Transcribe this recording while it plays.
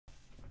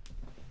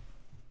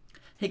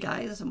Hey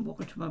guys, and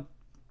welcome to my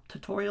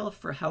tutorial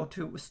for how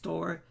to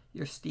restore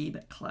your Steam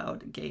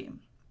Cloud game.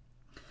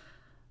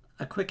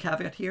 A quick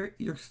caveat here,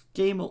 your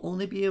game will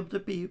only be able to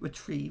be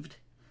retrieved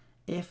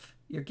if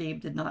your game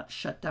did not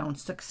shut down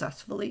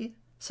successfully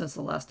since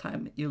the last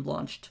time you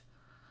launched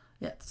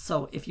it.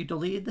 So if you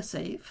deleted the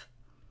save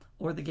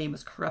or the game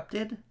is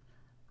corrupted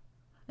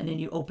and then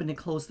you open and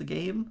close the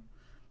game,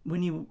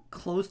 when you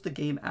close the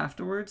game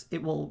afterwards,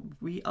 it will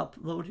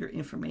re-upload your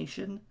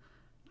information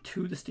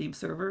to the Steam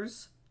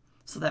servers,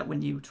 so that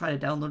when you try to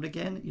download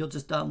again, you'll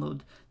just download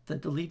the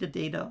deleted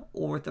data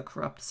or the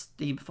corrupt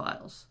Steam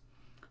files.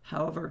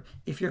 However,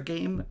 if your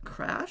game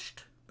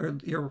crashed, or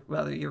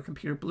your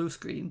computer blue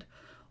screened,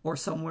 or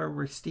somewhere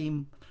where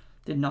Steam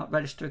did not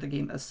register the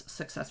game as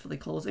successfully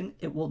closing,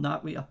 it will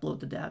not re-upload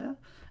the data,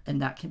 and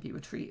that can be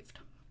retrieved.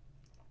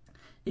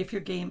 If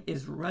your game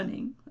is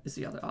running, is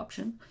the other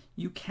option,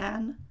 you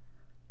can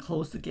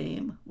close the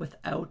game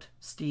without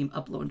Steam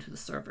uploading to the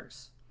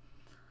servers.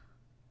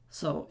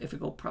 So if we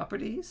go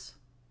Properties,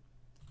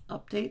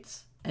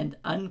 Updates, and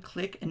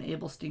unclick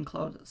Enable Steam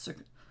Cloud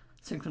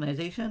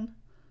Synchronization,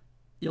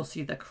 you'll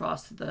see that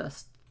cross the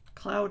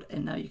cloud,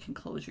 and now you can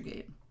close your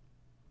game.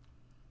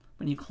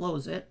 When you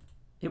close it,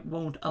 it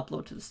won't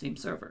upload to the Steam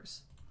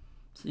servers.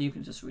 So you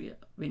can just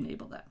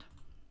re-enable that.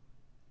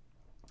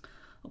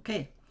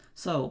 Okay,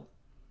 so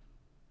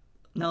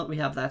now that we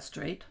have that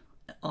straight,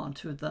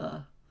 onto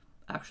the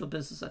actual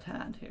business at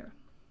hand here.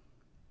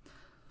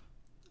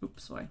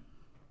 Oops, sorry.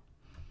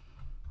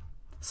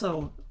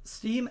 So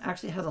Steam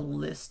actually has a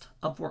list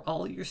of where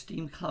all your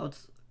Steam Cloud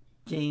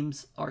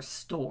games are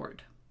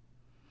stored.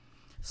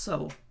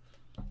 So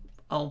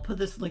I'll put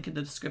this link in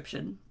the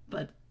description,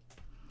 but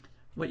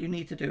what you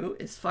need to do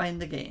is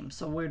find the game.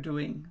 So we're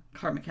doing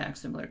Car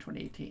Mechanics Simulator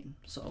 2018.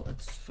 So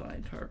let's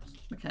find Car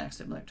Mechanics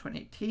Simulator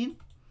 2018.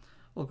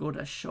 We'll go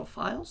to Show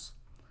Files.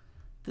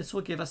 This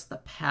will give us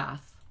the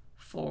path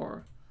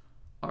for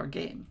our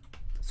game.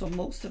 So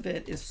most of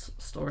it is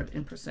stored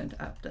in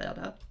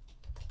 %appdata,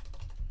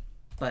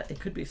 but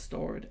it could be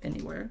stored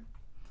anywhere.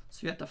 So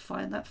you have to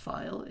find that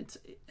file. It's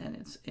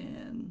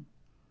in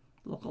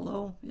local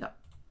O, yeah,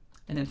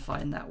 and then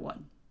find that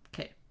one.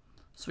 Okay,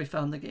 so we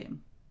found the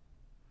game.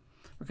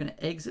 We're going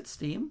to exit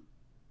Steam,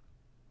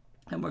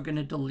 and we're going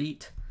to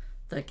delete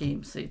that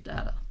game save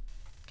data.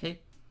 Okay,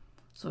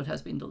 so it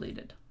has been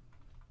deleted.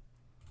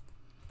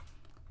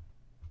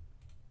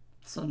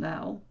 So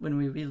now, when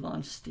we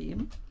relaunch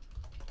Steam,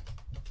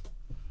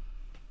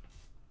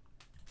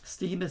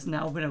 Steam is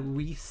now going to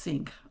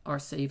resync our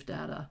save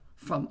data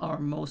from our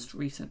most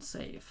recent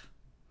save.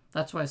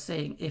 That's why I'm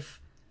saying if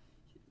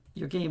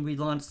your game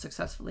relaunched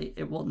successfully,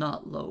 it will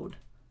not load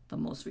the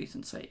most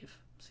recent save.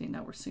 See,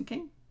 now we're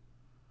syncing.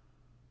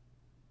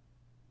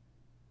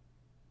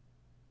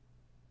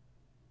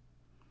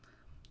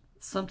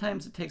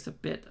 Sometimes it takes a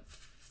bit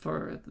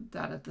for the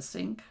data to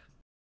sync.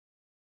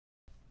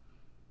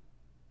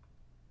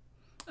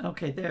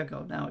 Okay, there you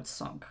go. Now it's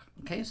sunk.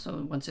 Okay,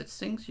 so once it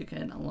syncs, you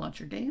can launch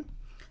your game,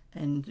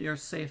 and your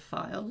save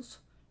files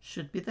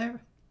should be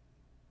there.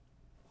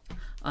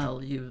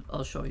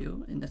 I'll show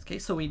you in this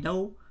case. So we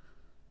know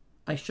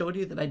I showed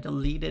you that I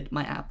deleted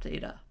my app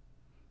data.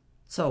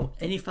 So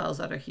any files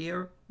that are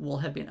here will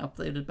have been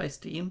uploaded by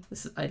Steam.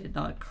 I did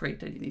not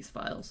create any of these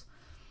files.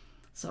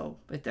 So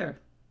right there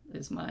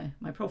is my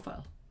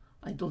profile.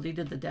 I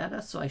deleted the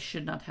data, so I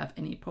should not have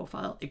any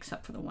profile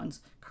except for the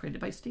ones created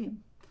by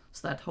Steam.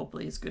 So that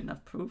hopefully is good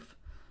enough proof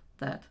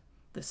that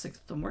the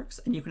system works,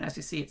 and you can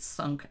actually see it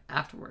sunk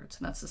afterwards,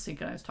 and that's the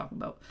syncing I was talking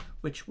about,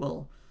 which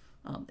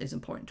is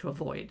important to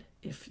avoid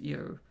if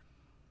you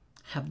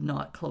have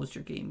not closed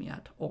your game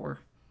yet, or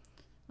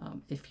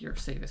if your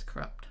save is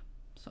corrupt.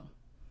 So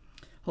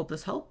hope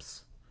this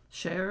helps.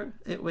 Share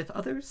it with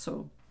others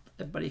so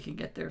everybody can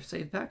get their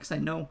save back, because I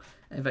know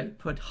everybody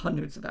put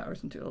hundreds of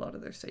hours into a lot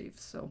of their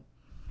saves. So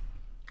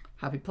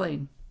happy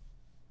playing.